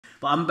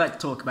But I'm about to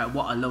talk about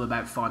what I love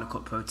about Final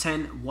Cut Pro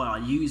 10, why I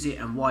use it,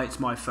 and why it's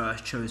my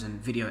first chosen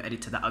video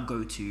editor that I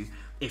go to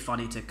if I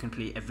need to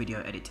complete a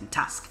video editing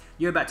task.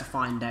 You're about to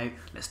find out.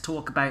 Let's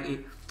talk about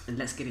it and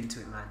let's get into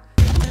it, man.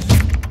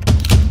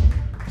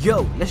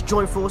 Yo, let's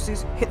join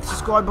forces, hit the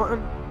subscribe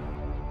button.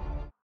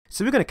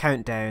 So we're going to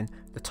count down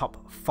the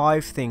top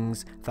 5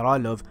 things that I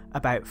love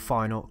about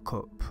Final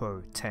Cut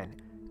Pro 10.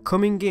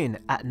 Coming in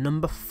at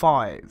number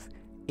 5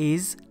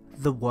 is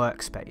the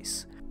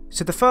Workspace.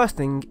 So the first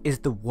thing is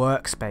the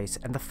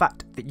Workspace and the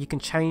fact that you can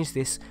change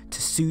this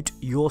to suit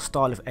your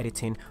style of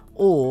editing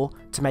or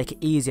to make it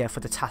easier for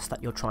the task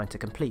that you're trying to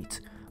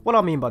complete. What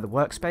I mean by the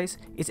Workspace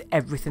is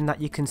everything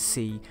that you can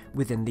see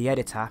within the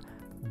editor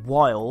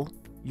while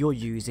you're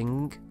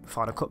using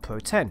Final Cut Pro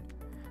 10.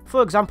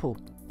 For example,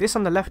 this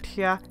on the left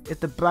here is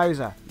the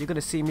browser. You're going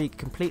to see me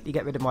completely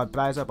get rid of my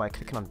browser by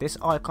clicking on this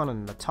icon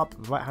on the top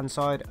right hand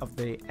side of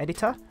the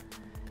editor,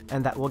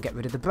 and that will get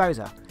rid of the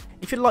browser.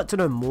 If you'd like to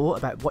know more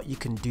about what you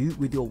can do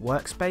with your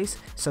workspace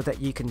so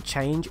that you can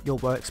change your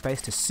workspace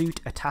to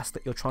suit a task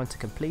that you're trying to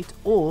complete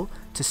or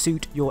to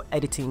suit your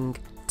editing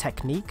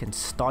technique and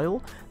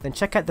style, then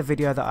check out the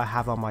video that I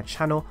have on my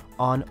channel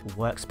on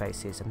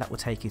workspaces, and that will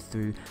take you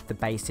through the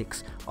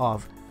basics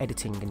of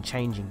editing and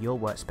changing your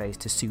workspace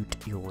to suit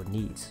your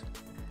needs.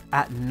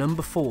 At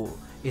number 4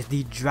 is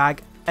the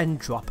drag and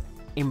drop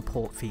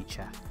import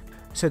feature.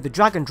 So the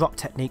drag and drop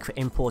technique for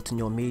importing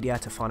your media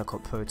to Final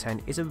Cut Pro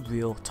 10 is a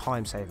real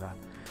time saver.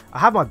 I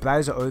have my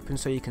browser open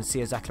so you can see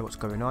exactly what's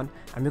going on,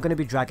 and we're going to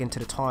be dragging to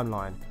the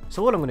timeline.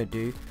 So what I'm going to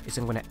do is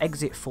I'm going to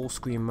exit full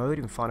screen mode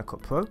in Final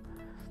Cut Pro.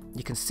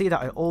 You can see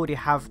that I already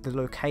have the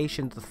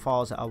location of the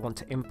files that I want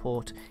to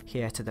import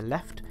here to the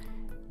left.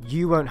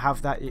 You won't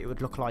have that. It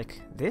would look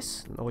like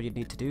this. All you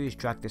need to do is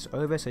drag this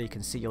over so you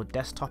can see your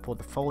desktop or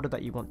the folder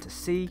that you want to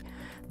see.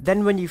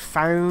 Then when you've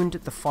found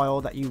the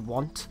file that you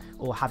want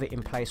or have it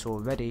in place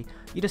already,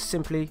 you just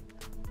simply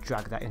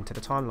drag that into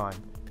the timeline.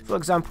 For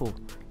example,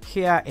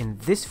 here in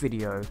this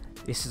video,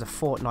 this is a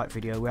Fortnite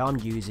video where I'm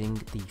using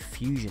the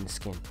Fusion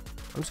skin.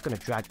 I'm just going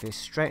to drag this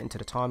straight into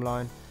the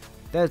timeline.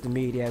 There's the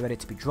media ready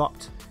to be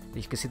dropped.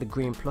 You can see the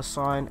green plus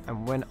sign,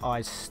 and when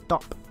I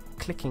stop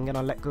clicking and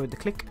I let go of the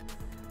click,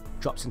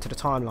 drops into the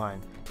timeline.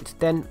 It's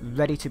then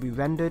ready to be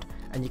rendered,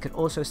 and you can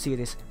also see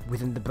this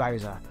within the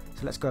browser.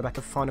 So let's go back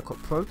to Final Cut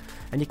Pro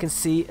and you can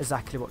see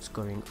exactly what's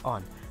going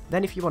on.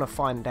 Then if you want to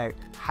find out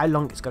how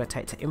long it's going to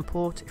take to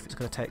import, if it's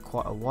going to take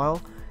quite a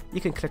while, you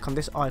can click on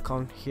this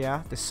icon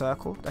here, this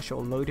circle, that's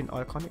your loading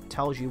icon. It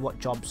tells you what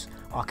jobs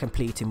are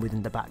completing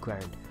within the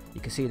background.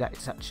 You can see that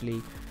it's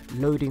actually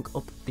loading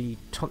up the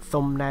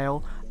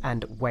thumbnail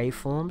and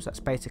waveforms. That's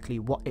basically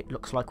what it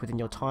looks like within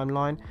your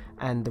timeline,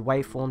 and the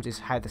waveforms is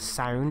how the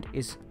sound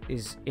is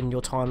in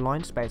your timeline.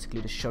 It's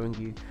basically just showing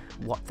you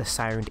what the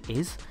sound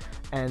is,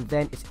 and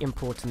then it's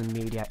importing the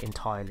media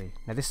entirely.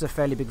 Now this is a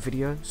fairly big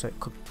video, so it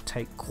could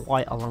take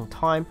quite a long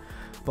time,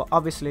 but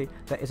obviously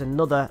there is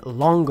another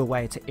longer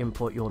way to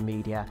import your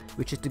media,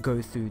 which is to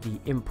go through the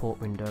import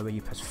window where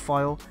you press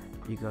file,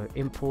 you go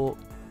import,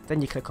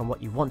 then you click on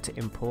what you want to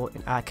import.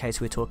 In our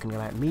case we're talking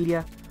about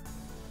media.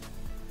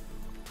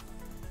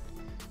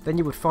 Then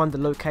you would find the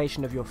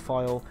location of your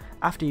file.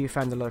 After you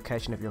found the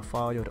location of your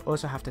file, you would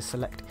also have to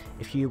select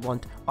if you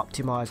want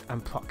optimize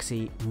and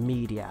proxy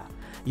media.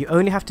 You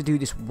only have to do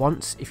this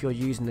once if you're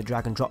using the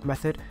drag and drop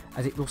method,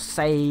 as it will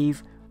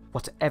save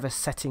whatever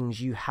settings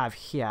you have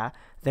here.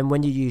 Then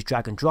when you use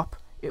drag and drop,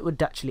 it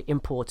would actually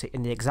import it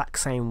in the exact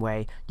same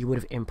way you would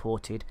have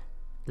imported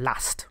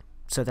last.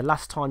 So the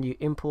last time you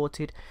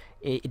imported,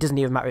 it doesn't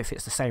even matter if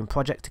it's the same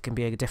project, it can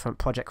be a different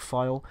project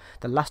file.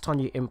 The last time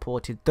you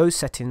imported, those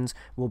settings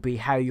will be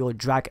how your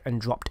drag and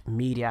dropped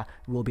media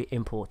will be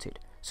imported.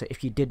 So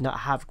if you did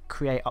not have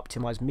create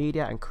optimized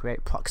media and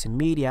create proxy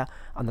media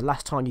on the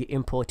last time you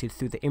imported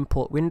through the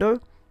import window,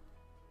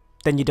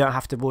 then you don't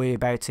have to worry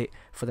about it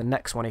for the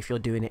next one if you're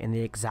doing it in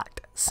the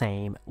exact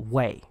same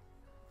way.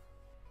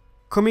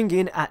 Coming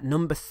in at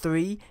number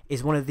 3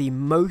 is one of the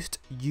most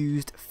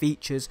used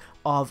features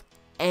of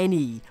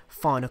any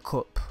Final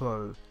Cut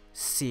Pro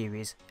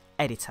series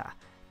editor,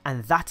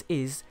 and that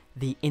is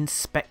the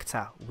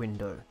inspector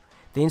window.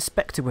 The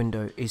inspector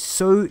window is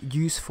so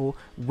useful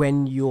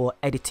when you're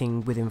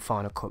editing within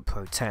Final Cut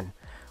Pro 10.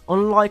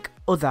 Unlike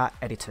other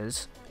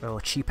editors or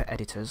cheaper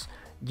editors,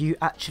 you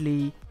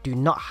actually do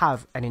not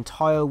have an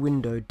entire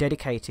window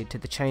dedicated to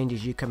the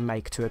changes you can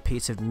make to a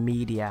piece of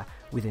media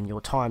within your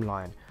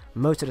timeline.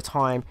 Most of the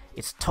time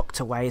it's tucked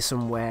away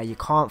somewhere, you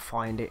can't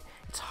find it,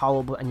 it's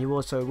horrible, and you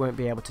also won't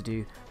be able to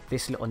do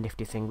this little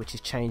nifty thing, which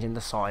is changing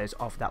the size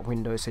of that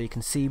window so you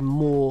can see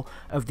more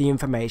of the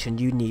information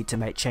you need to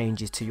make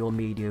changes to your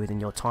media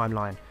within your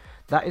timeline.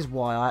 That is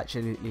why I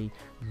absolutely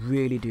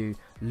really do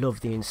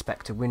love the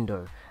inspector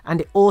window, and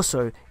it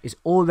also is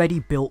already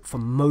built for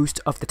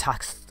most of the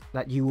tasks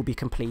that you will be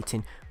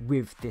completing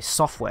with this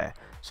software.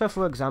 So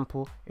for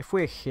example, if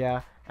we're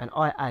here and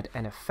I add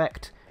an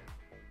effect,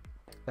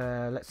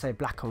 let's say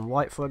black and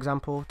white for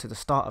example, to the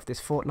start of this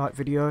Fortnite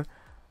video,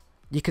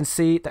 you can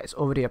see that it's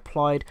already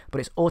applied,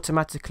 but it's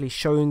automatically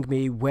showing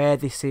me where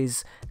this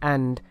is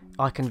and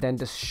I can then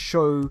just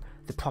show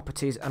the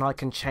properties and I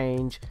can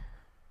change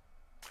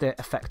the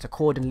effect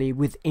accordingly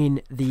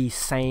within the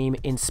same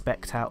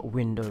inspector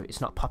window.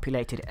 It's not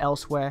populated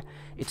elsewhere,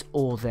 it's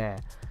all there.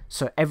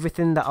 So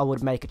everything that I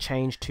would make a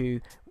change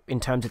to in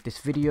terms of this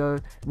video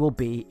will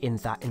be in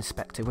that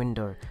inspector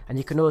window. And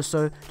you can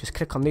also just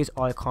click on these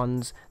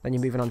icons, then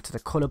you're moving on to the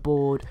color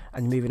board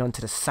and moving on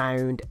to the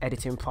sound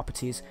editing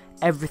properties.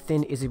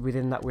 Everything is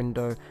within that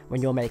window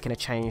when you're making a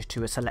change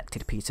to a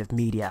selected piece of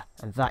media,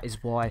 and that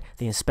is why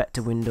the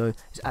inspector window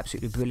is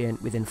absolutely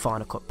brilliant within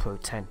Final Cut Pro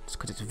 10. It's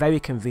because it's very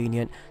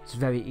convenient, it's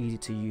very easy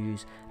to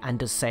use, and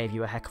does save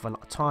you a heck of a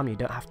lot of time. You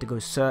don't have to go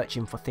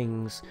searching for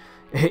things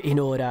in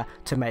order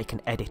to make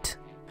an edit.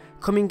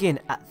 Coming in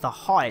at the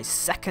high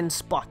second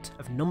spot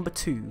of number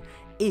 2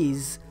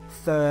 is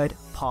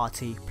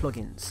third-party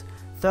plugins.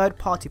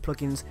 Third-party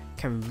plugins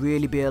can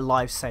really be a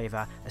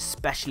lifesaver,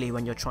 especially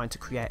when you're trying to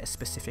create a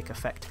specific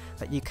effect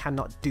that you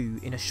cannot do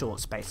in a short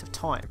space of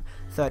time.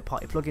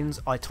 Third-party plugins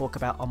I talk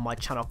about on my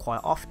channel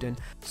quite often,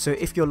 so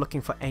if you're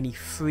looking for any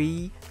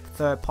free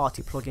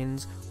third-party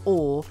plugins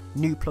or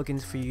new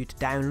plugins for you to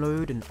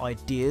download and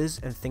ideas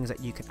and things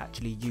that you can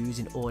actually use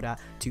in order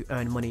to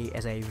earn money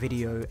as a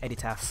video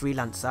editor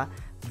freelancer,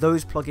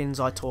 those plugins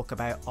I talk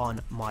about on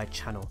my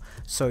channel.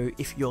 So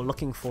if you're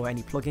looking for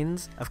any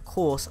plugins, of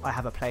course I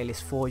have a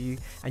playlist for you,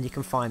 and you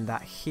can find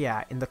that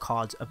here in the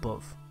cards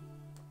above.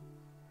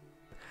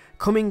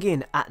 Coming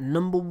in at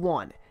number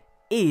 1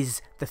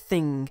 is the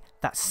thing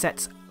that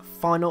sets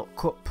Final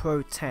Cut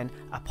Pro 10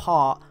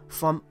 apart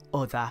from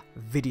other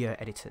video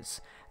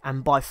editors,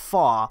 and by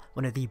far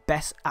one of the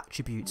best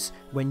attributes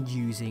when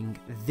using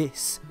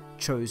this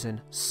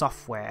chosen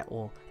software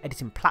or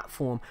editing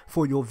platform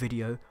for your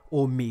video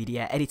or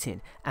media editing,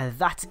 and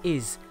that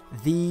is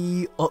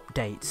the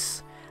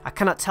updates. I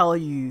cannot tell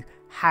you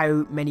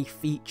how many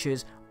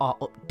features are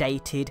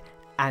updated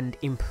and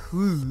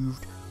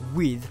improved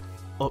with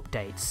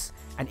updates.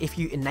 And if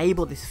you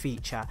enable this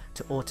feature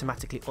to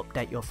automatically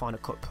update your Final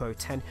Cut Pro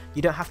 10,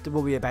 you don't have to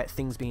worry about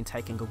things being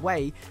taken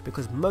away,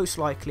 because most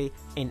likely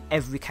in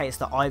every case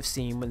that I've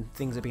seen when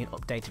things are being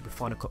updated with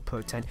Final Cut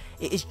Pro 10,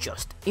 it is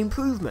just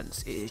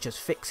improvements. It is just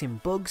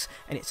fixing bugs,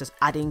 and it's just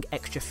adding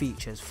extra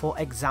features. For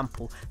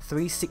example,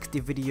 360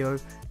 video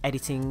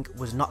editing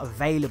was not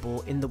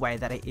available in the way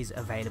that it is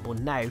available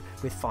now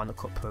with Final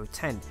Cut Pro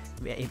 10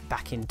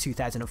 back in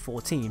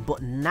 2014,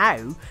 but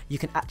now you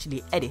can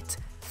actually edit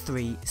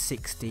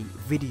 360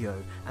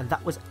 video, and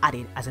that was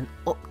added as an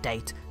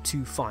update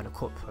to Final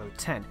Cut Pro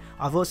 10.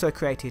 I've also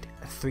created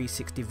a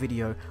 360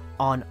 video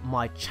on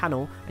my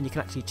channel, and you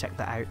can actually check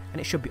that out,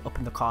 and it should be up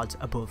in the cards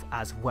above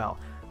as well.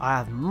 I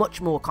have much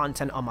more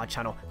content on my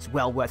channel. It's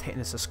well worth hitting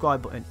the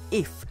subscribe button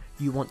if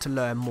you want to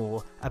learn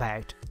more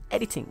about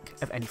editing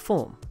of any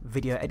form: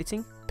 video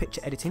editing,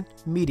 picture editing,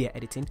 media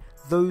editing,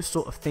 those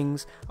sort of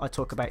things I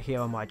talk about here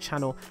on my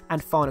channel.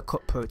 And Final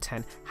Cut Pro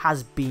 10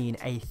 has been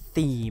a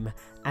theme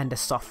and a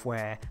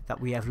software that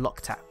we have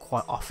looked at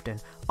quite often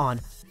on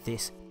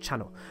this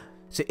channel.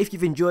 So if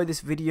you've enjoyed this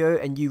video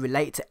and you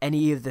relate to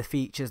any of the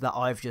features that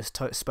I've just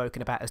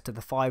spoken about as to the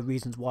 5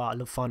 reasons why I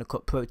love Final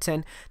Cut Pro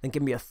 10, then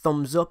give me a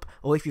thumbs up.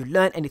 Or if you've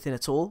learned anything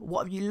at all,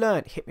 what have you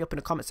learned? Hit me up in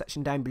the comment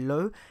section down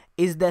below.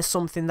 Is there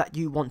something that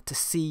you want to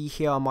see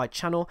here on my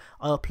channel?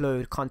 I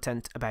upload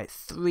content about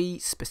 3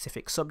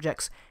 specific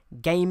subjects: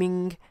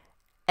 gaming,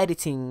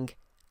 editing,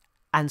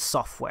 and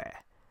software.